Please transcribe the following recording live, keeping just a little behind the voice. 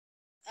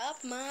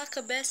up mga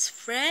ka-best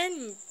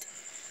friend?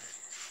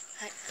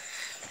 Hi,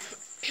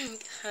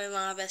 hi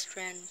mga best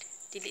friend.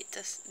 Dili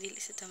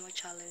sa tamo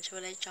challenge.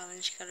 Walay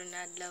challenge karon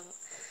na adlaw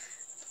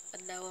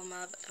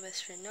mga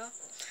ka-best friend, no?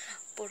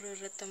 Puro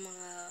rata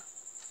mga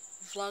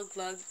vlog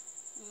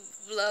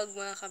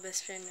mga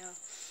ka-best friend, no?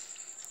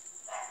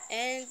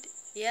 And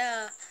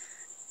yeah,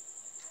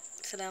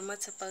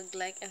 salamat sa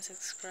pag-like and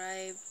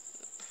subscribe.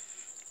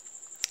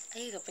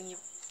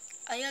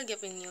 Ayaw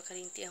gapin niyo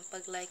karinti ang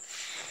pag-like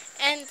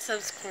and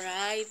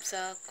subscribe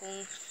sa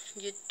akong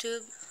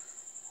YouTube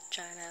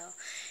channel.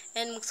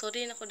 And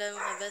magsorry na ko dahil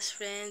mga best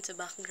friend sa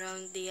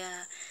background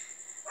diya,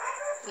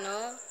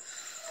 no?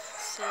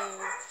 So,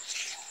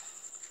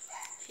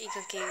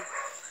 ikakay.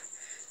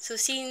 So,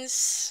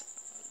 since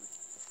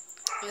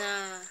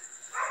na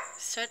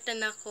start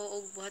na nako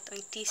og buhat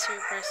ang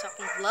teaser para sa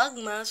akong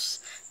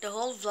vlogmas, the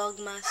whole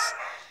vlogmas,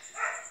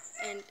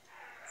 and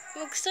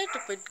mag-start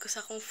na po ko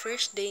sa akong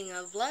first day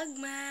nga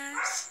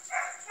vlogmas.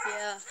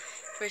 Yeah,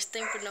 first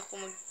time po na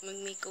ako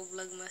mag-make og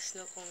vlogmas,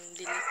 no, kung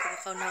dili ko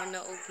makaunaw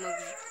na og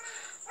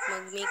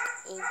mag-make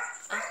og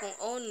akong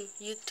own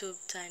YouTube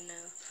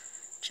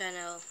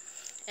channel.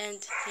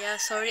 And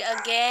yeah, sorry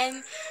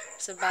again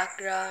sa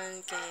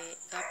background kay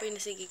kapoy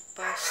na sige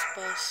pause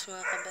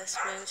mga ka-best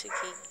friend,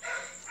 sige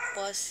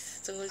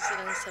pause tungod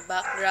silang sa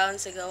background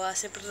sa gawa.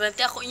 Siyempre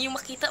nanti ako inyong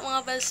makita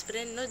mga best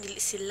friend, no,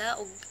 dili sila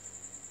og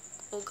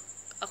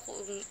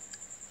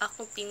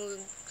akong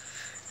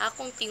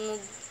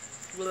tingog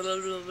blah blah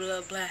blah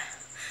blah blah.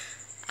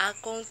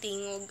 Akong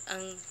tingog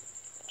ang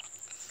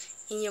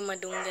inyong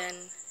madunggan.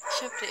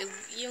 Siyempre,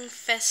 yung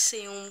fest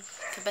yung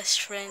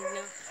ka-best friend,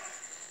 no?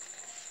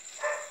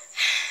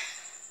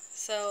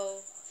 So,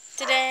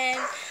 today,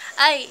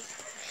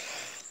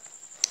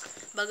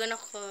 bago na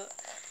ko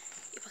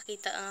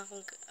ipakita ang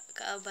akong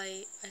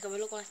kaabay, ay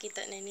kabalo ko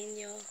nakita na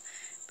ninyo,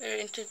 pero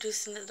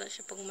introduce na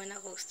siya pag man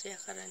ako istorya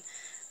karon.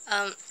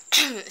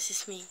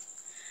 Excuse me.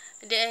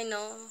 Di I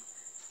know,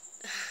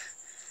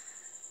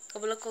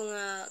 kabalo ko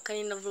nga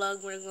kanina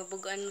vlog, marag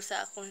mabugaan mo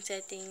sa akong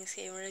settings,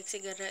 kay marag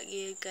sigara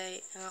gyud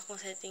kay ang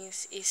akong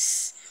settings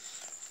is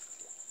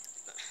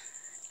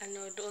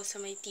doon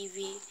sa may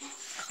TV.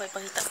 Ako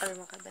ipakita ka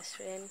mga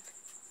ka-best friend.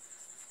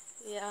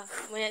 Yeah,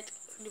 may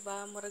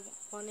diba, marag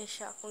mo na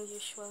siya akong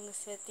usual nga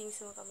settings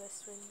sa mga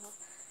ka-best friend, no?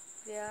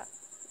 Yeah,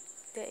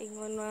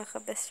 ingon mga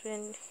ka-best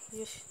friend,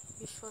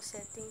 usual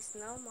settings,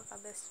 no, mga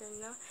ka-best friend,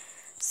 no?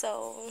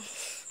 So,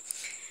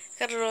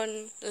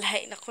 karon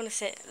lahi na ko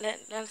nasad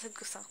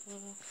ko sa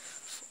akong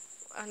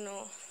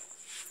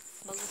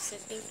bagong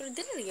setting, pero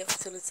dili lagi ako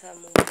sulod sa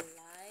mga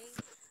balay.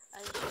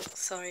 Ay,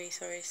 sorry.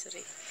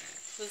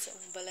 Sulod sa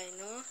mga balay,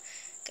 no?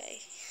 Kay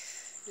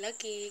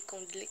lagi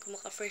kung dili ko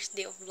maka first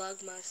day of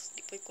vlogmas,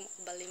 di pa ko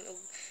makabalin og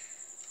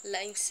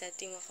laing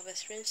setting mga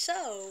ka-best friend. So,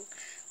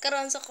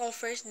 karon sa akong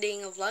first day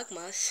nga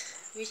vlogmas,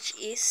 which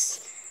is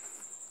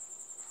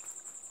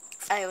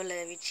sorry,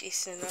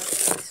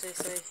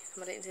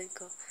 marainsid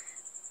ko.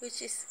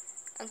 Which is,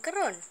 ang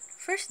karon,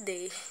 first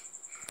day.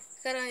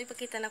 Karon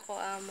ipakita na ko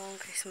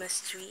among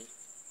Christmas tree.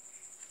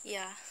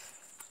 Yeah.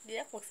 Di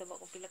ako magsaba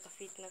kung pila ka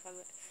feet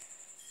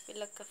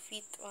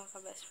mga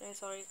ka-best friend.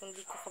 Sorry kung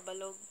di ko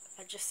kabalog.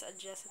 Adjust sa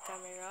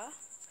camera.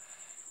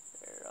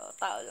 Pero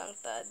tao lang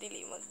ta,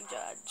 dili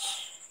mag-judge.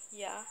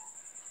 Yeah.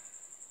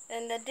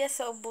 And nadya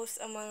sa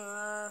ubos ang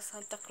mga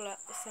Santa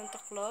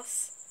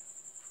Claus.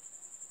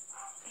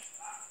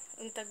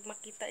 Untag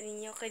makita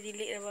ninyo kay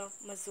dili na ba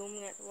ma-zoom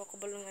nga. Wa ko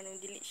balong nga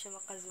dili siya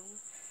maka-zoom.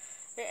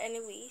 But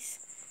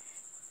anyways,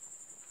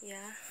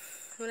 yeah.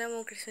 Muna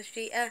mong Christmas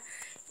tree.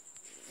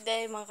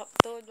 Dahil mga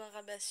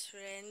ka-best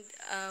friend,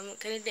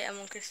 kanina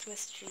among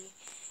Christmas tree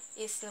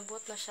is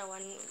nabot na siya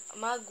 1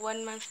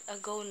 month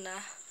ago na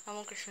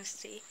among Christmas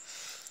tree.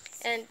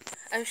 And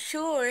I'm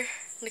sure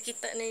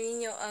nakita na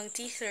ninyo ang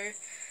teaser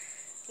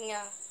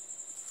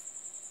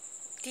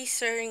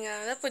nga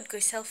napod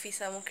ko selfie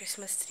sa among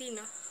Christmas tree,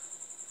 no?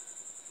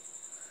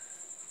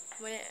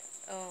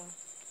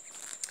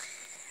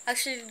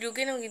 Actually,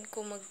 dugay na gid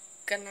ko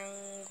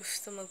magkanang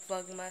gusto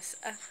mag-vlogmas.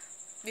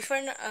 Before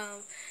na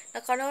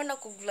nakanawon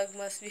ako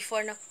vlogmas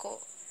before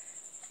nako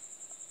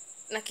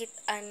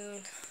nakitaan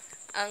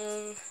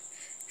ang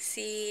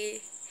si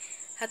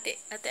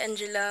Ate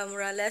Angela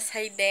Morales.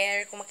 Hi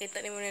there, kung makita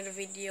niyo na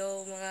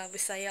video, mga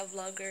Bisaya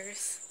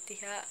vloggers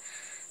diha.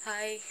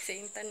 Hi sa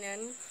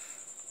intanan.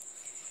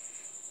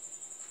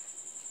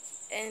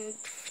 And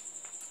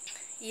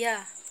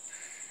yeah,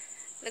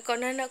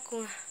 nakauna na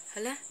ako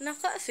hala,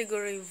 naka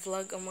siguro yung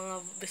vlog ang mga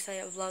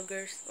Bisaya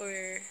vloggers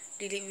or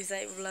dili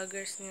Bisaya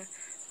vloggers nga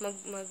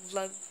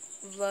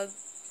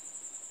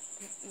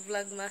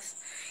vlogmas,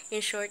 in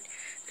short,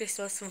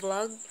 Christmas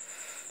vlog.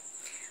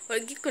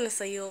 Wagi ko na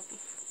sayo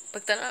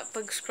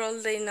pag scroll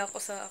din na ako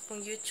sa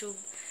akong YouTube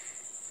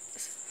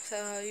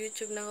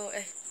na ko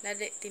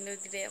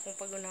tinod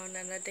akong pag-unaw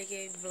na nade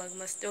kay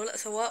vlogmas wala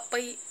sa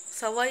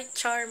white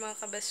char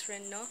mga ka-best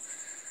friend, no?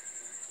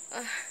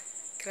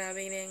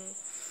 Grabe na yung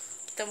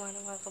kita mo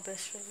mga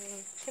ka-best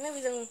friend kaya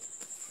bitang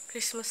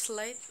Christmas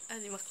light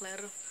di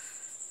maklaro.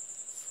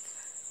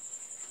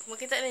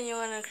 Makita ninyo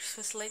nga ng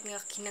Christmas light nga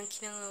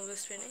kinang-kinang nga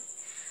best friend eh.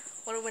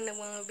 Wala ba na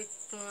mga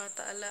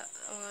taala,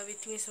 mga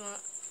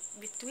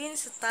between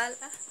sa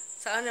tala.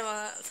 Saan na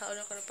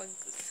ko na pag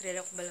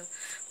sreda ko balaw.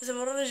 Basta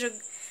maro na jug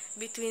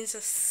between sa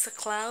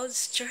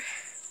clouds, sure.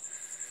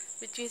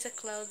 Between sa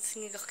clouds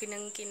nga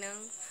kinang-kinang.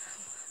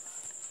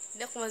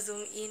 Hindi ako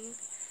ma-zoom in.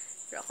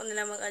 Pero ako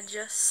nila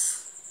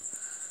mag-adjust.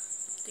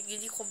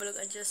 Tigili ko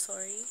balag adjust,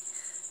 sorry.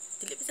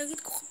 Dili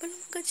pitagid ko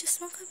kapalang mag-adjust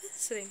mga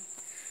kabest friend.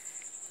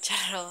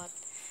 Charot.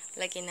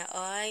 Lagi na,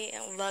 ay,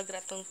 ang vlog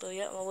ratong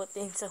tuya,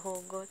 mabutin sa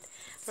hugot.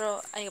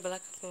 Pero, ay,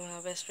 balak ko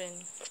mga best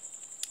friend.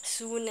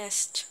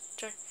 Soonest.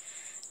 Char.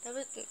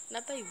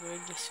 Dapat yung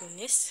word na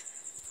soonest.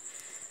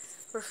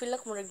 Pero feel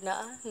like murag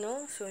na,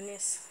 no?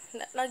 Soonest.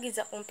 Lagi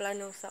sa akong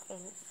plano sa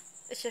akong,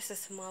 it's just sa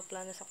mga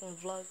plano sa akong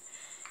vlog.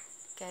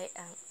 Kay,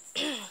 ang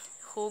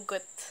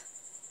hugot.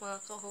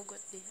 Mga kahugot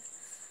diya.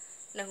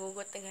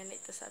 Nagugot na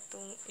ganito sa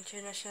atong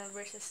international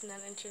versus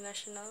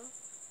non-international.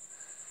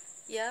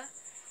 Yeah.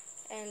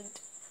 And,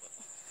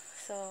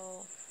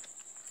 so,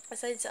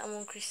 aside sa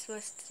among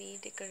Christmas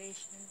tree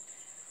decoration,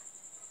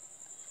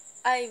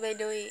 ay, by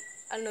the way,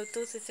 2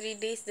 to 3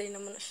 days din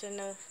naman siya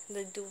na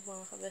do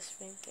mga ka-best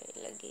friend kay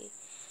lagi.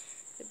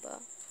 Diba?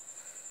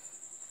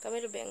 Kami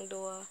na ba ang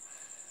duwa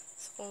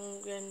sa kong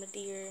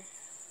grandmother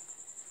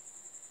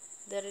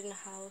there in the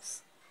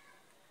house.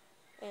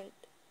 And,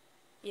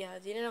 yeah,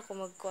 di na ako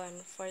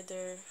magkuhan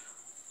further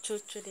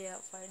chuchu diya,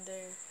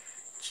 further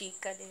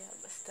chika diya,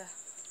 basta.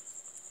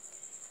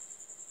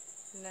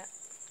 Na,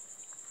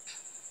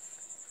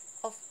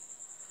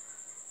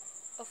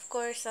 of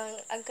course,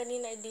 ang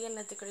kanina idea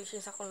na decoration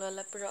sa akong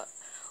lola, pero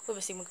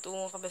basi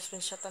magtuong ka best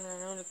friend siya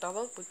tanan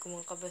nagtawag pud ko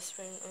mga ka best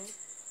friend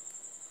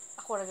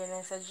ako ra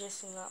ganang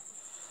suggest nga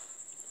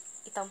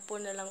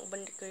itampo na lang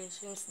uban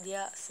decorations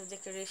diya sa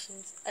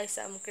decorations ay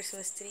sa among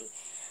Christmas tree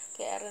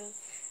kay aron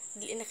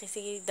dili na kay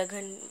sige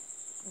daghan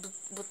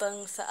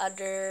butang sa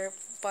other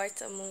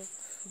parts among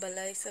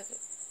balay sa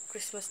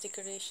Christmas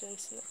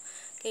decorations no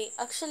kay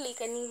actually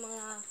kaning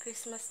mga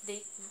Christmas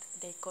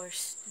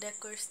decors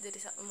diri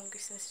sa among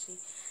Christmas tree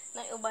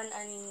na uban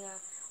ani nga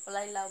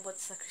walay labot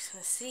sa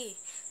Christmas tree.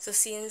 So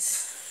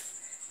since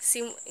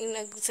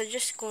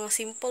nag-suggest ko nga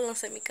simple lang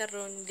sa mi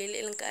karon,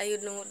 dili lang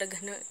kaayo no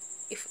daghan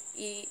if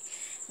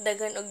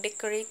dagan og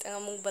decorate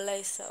ang among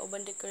balay sa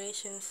uban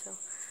decorations.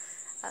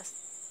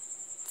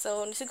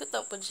 So nisugot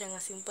na pod siya nga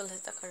simple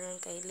sa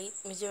karon kay late,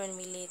 medyo man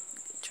mi late.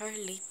 Char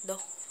late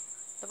do.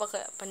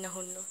 Napaka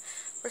panahon no.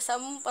 Pero sa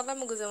among para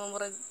magusama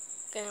murag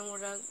kanang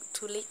murag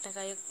too late na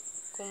kayo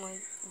kung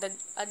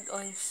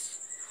mag-add-on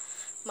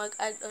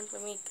pa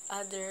make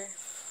other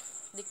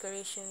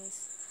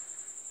decorations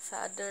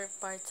sa other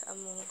parts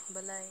among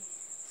balay.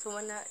 So,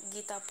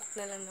 gitapok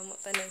na lang namo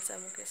tanan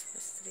sa among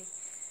Christmas tree.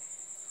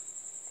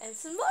 And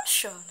so,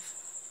 siya.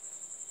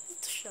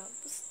 Ito siya.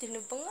 Tapos,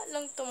 tinubanga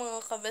lang to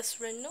mga ka-best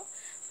friend, no?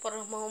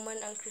 Para mahuman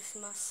ang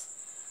Christmas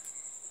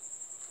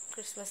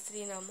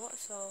tree na mo.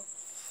 So,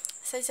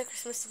 aside sa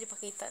Christmas tree,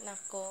 pakita na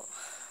ko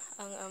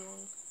ang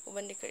among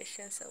uban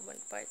decoration sa uban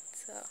part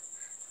sa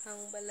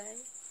ang balay.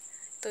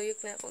 Tuyok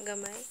na ako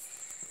gamay.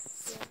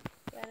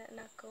 Yan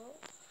na ko.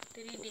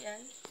 3D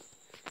ay.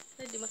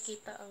 Di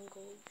makita ang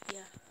gold.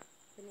 Yeah.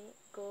 Gani,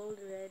 gold,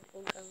 red,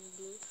 ug ang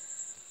blue.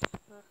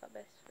 Mga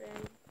ka-best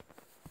friend.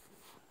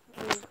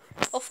 And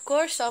of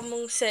course,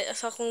 among sa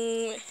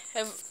akong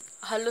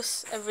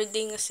halos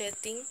everyday nga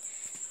setting.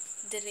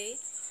 Dire.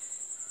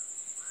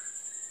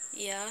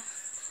 Yeah.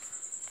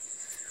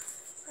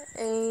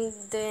 And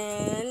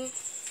then,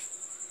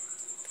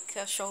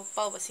 ka-show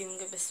pa ba si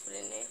mga best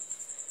friend eh.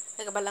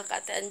 Nagabala ka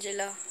ate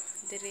Angela.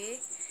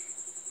 Dire.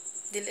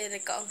 Dili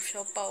rin ka ang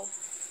siopaw.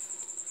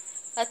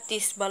 At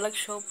least, balag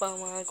siopaw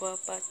mga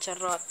gwapa.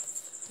 Charot.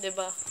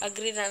 Diba?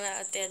 Agree na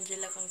ate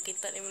Angela kung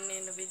kita naman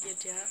na yung video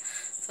diya.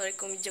 Sorry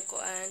kung medyo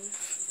kuan.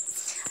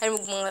 Ay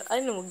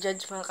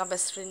mag-judge mga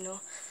ka-best friend,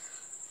 no?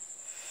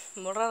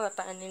 Mura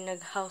rataan ni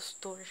nag-house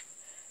tour.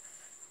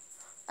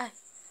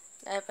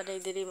 Ay pa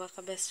diri mga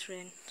ka-best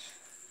friend.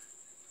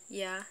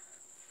 Yeah.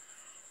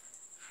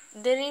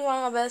 Diri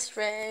mga best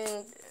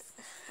friend.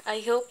 I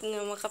hope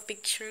nga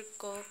maka-picture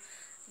ko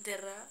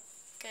dira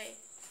kay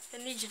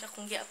kani jud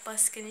akong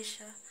giapas kani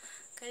siya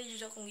kani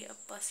jud akong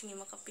giapas nga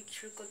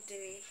maka-picture ko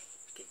diri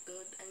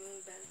kitod ang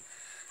bell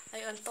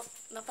ay on top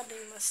napaday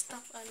mas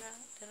stop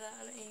dira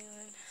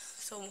ingon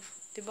so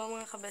diba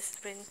mga ka-best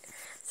friend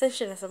saan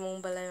siya na sa mong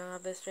balay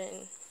mga best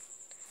friend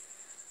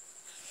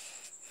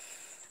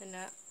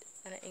ana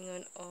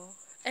ingon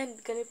and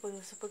kani po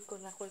nasupod ko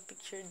na ko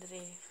picture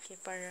diri kay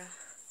para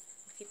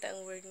makita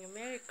ang word nga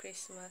Merry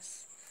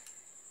Christmas.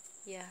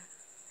 Yeah.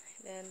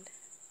 And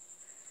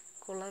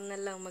kulang na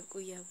lang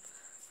mag-uyab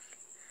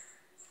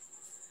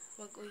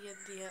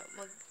diya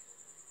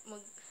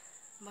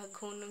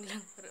maghunong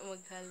lang para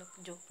maghalok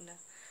joke na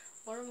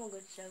or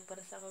magod siya para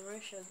sa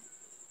commercial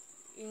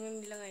ingon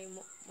nila nga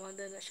mo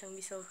na siyang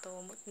bisaw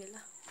tawamot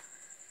nila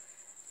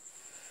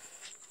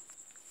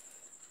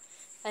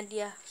and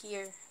yeah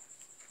here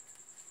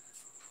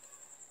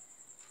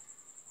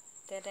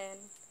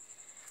then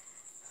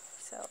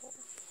so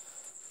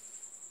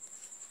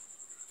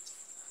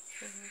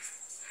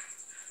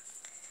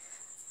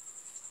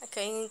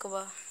Kaingin ko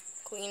ba?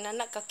 Kung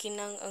inana ka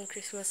kinang ang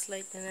Christmas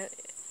light na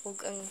ug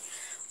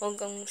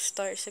ang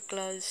star sa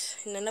clouds,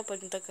 inana pa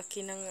nita ka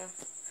kinang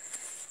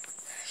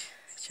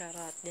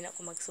charot, di na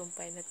ako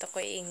magsumpay. Nato ko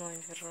iingon,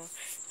 pero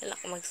di na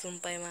ako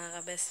magsumpay mga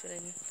ka-best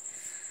friend.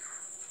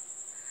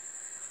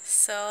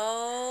 So,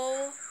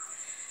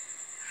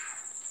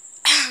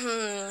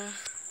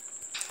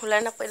 wala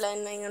na pala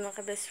na yung mga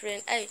ka-best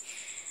friend. Ay,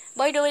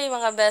 by the way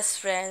mga best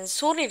friend,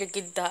 sorry na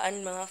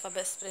gidaan mga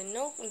ka-best friend,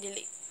 no? Kung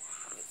dili,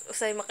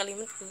 usay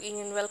makalimot kung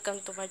ingon welcome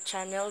to my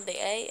channel, day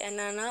ay,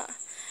 anana.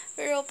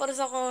 Pero para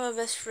sa ako mga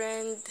best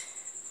friend,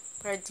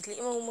 para dili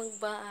mo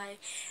magbahay.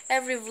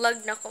 Every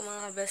vlog na ako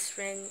mga best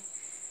friend,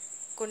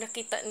 kung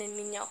nakita na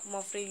ninyo ako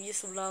mga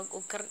previous vlog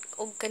o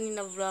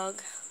kanina vlog,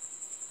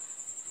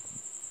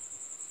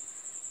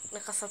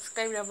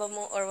 nakasubscribe na ba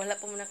mo or wala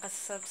pa mo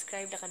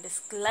nakasubscribe,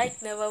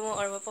 nakadislike na ba mo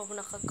or wala pa mo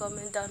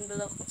nakakomment down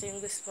below kung sino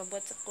yung gusto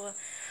mabot sa ko.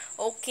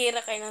 Okay ra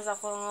kayo na sa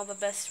ako mga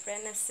best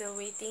friend, I'm still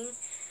waiting.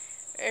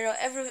 Pero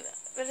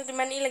di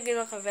man ilagay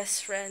mo ka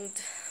best friend,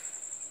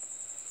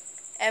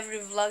 every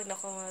vlog na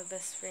ko mga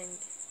best friend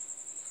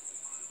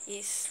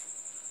is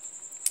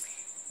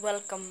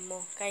welcome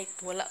mo. Kahit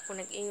wala ko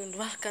nag-ingon,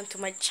 welcome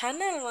to my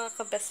channel mga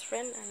ka best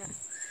friend.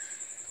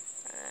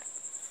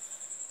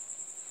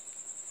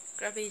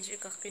 Grabe yung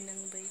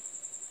kakinang bay.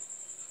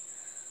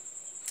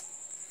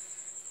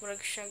 Murag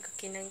siya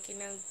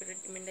kakinang-kinang pero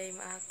di man dahil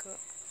maako.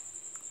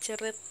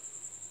 Charot.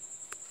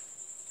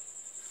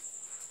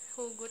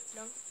 Hugot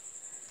lang.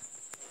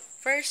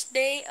 First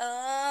day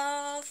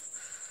of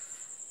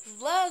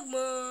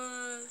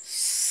Vlogmas.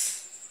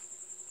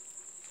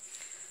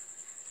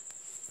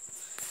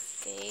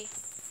 Okay.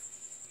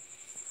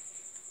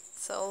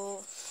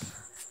 So,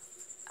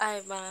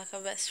 ay mga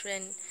ka-best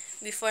friend,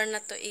 before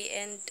na to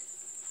i-end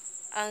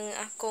ang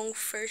akong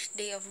first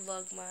day of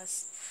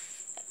Vlogmas,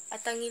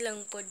 at ang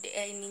ilang po di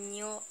ay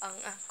ninyo ang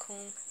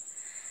akong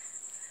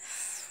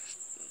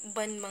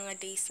ban mga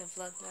days na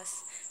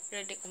Vlogmas.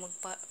 Pero di ko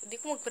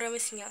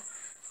mag-promise nga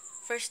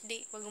first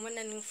day, pag man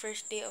ang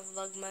first day of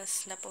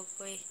Vlogmas na po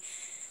ko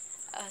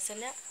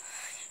sana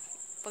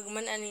pag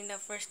man ani na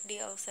first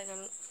day of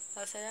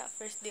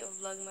first day of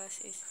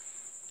Vlogmas is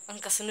ang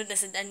kasunod na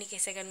sa dani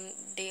kay second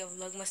day of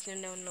Vlogmas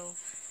no.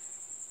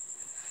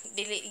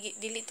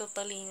 Dili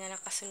totally nga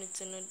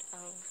nakasunod-sunod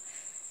ang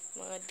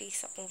mga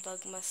days akong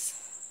Vlogmas.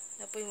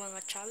 Na po yung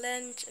mga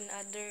challenge and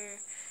other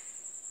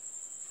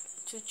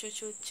chu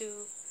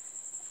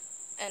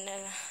and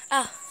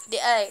di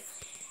ay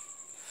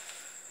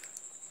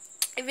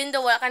even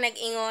though wala ka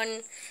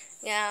nag-ingon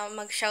nga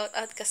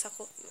mag-shoutout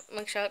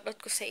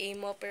ko sa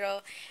imo,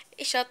 pero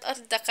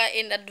i-shoutout ta ka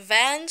in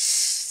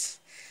advance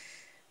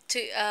to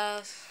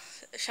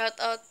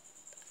shoutout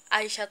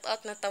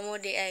na tamo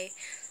di ay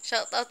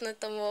shoutout na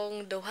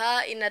tamong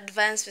duha in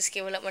advance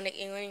maski wala man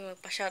nag-ingon yung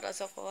magpa-shoutout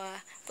sa ko.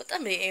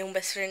 Puta ba yung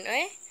best friend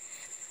oy?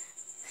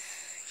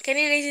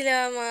 Kanila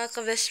sila mga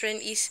ka-best friend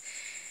is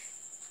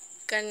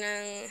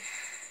kanang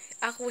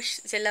ako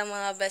sila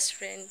mga best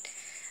friend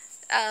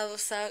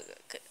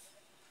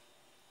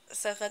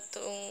sa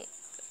katong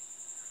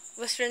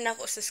best friend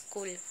ako sa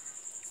school.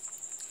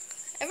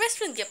 Ay best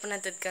friend gyud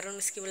natud karon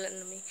maski wala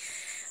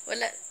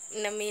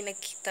na may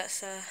nagkita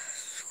sa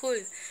school.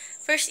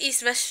 First is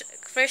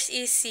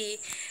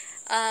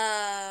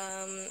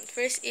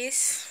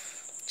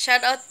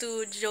shout out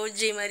to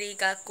Joji Marie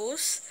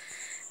Gakus,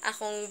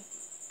 akong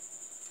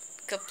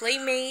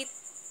ka-playmate.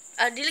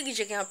 Dili gyud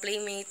siya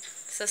ka-playmate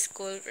sa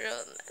school, pero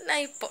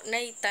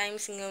nay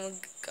times nga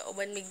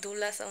magkauban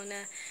migdula sa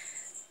una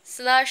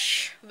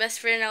 /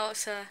 best friend ako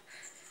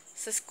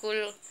sa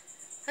school.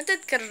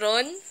 Hantod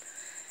karon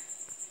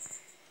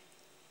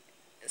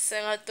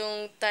sa nga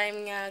tong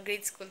time nga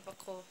grade school pa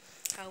ko.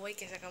 Kaway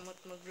kaysa kamot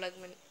mag-vlog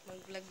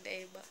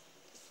dai ba.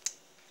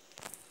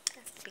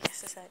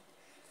 Bigas sa sad.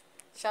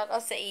 Shout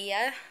out sa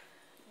iya,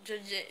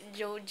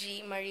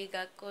 Joji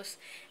Marigacos.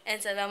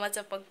 And salamat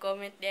sa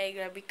pag-comment dai.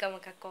 Grabe ka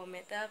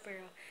magka-comment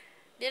pero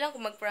di lang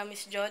ko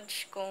mag-promise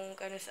judge kung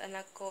kano sa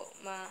anak ko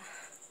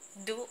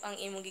do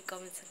ang imong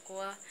gi-comment sa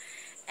kuha.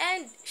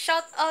 And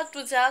shout out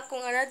to sa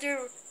akong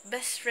another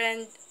best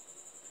friend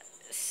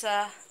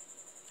sa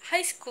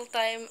high school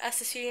time as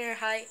a senior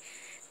high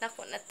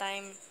nako na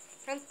time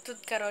hangtod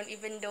karon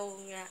even though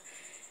nga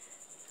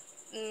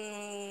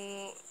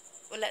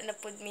wala na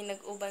pud mi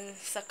nag-uban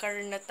sa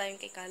karon na time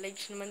kay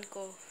college naman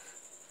ko,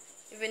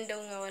 even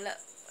though nga wala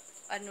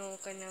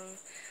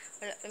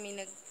kami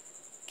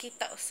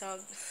nagkita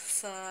usab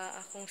sa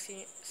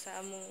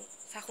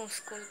akong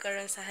school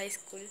karon sa high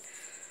school.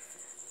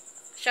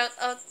 Shout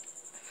out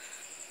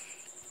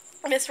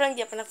best friend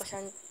gyapon ako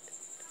siya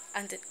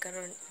anted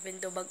karon, even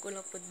though bago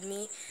lang pud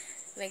mi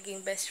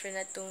naging best friend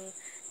atong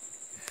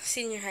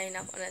senior high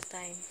na ako na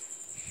time.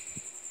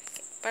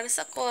 Para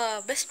sa ko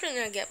best friend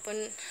na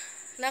gyapon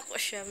nako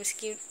siya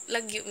miski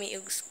lagyo mi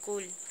og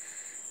school.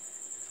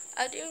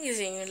 Yung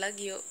gising yung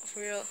lagyo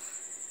pero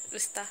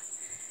basta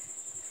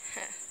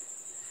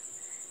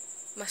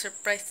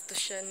ma-surprise to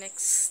siya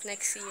next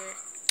year.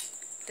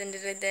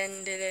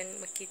 then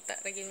makita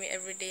lagi mi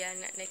everyday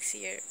na next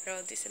year. Pero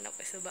di sa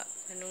ako suba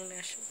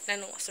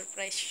nanong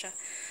surprise siya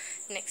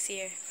next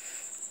year.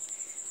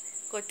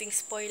 Konting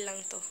spoil lang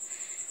to.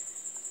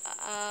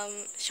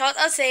 Shout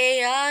out sa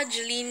iya,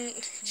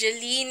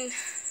 Jeline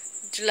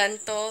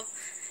Julanto,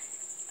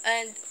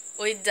 and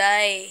oy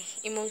day,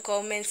 imong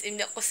comments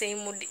indi ako sa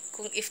imo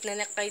kung if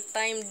na kay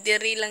time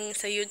diri lang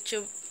sa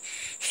YouTube.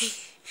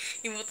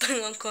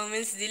 Ibutang ang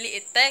comments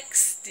dili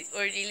i-text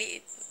or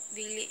dili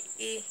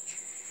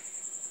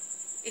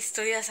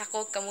istorya sa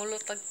ko kamulo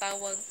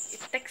tagtawag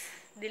i-text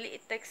dili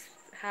i-text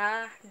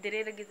ha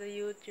diri ra gid sa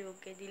YouTube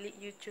kay dili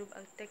YouTube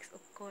ang text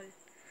of call.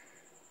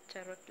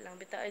 Charot lang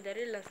bitaw ay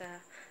dari lang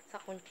sa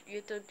akong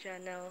YouTube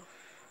channel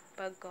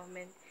pag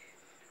comment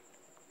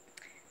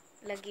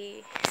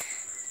lagi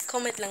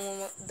comment lang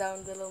mo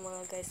down below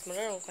mga guys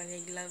maroon ko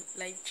kanig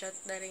live chat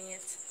dari nga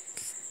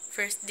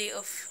first day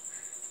of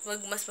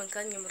Vlogmas man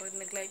kanya marag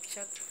nag live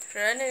chat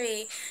pero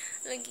anyway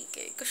lagi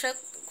kay ko shout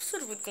gusto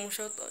rin kong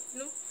shout out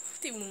no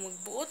di mo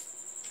magbuot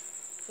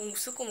kung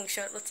gusto ko mag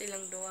shout out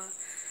silang duha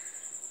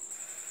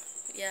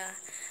yeah.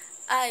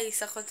 Ay,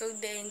 sa ko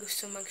today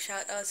gusto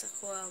mag-shoutout sa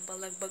ko,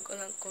 balagbag ko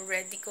lang ko,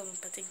 ready ko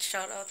patig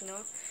shoutout,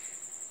 no?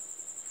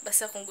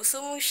 Basta kung gusto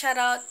mong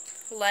shoutout,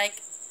 like,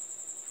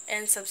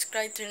 and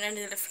subscribe, turn on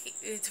the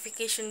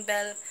notification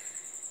bell,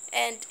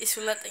 and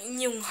isulat ang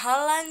inyong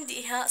halan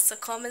diha sa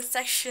comment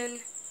section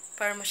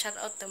para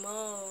ma-shoutout na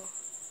mo.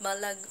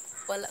 Balag,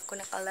 wala ko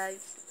live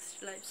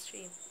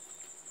stream.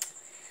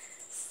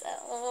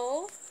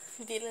 So,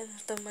 hindi lang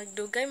ito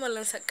magdugay mo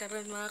lang sa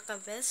karon mga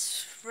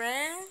ka-best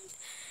friend.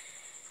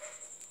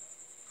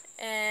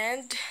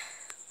 And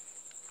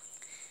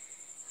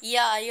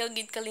yeah, ayaw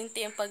gid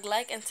kalinti ang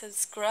pag-like and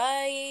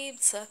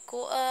subscribe sa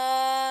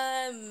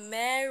kuan.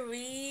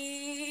 Merry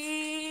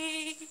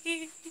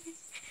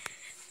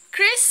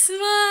Christmas!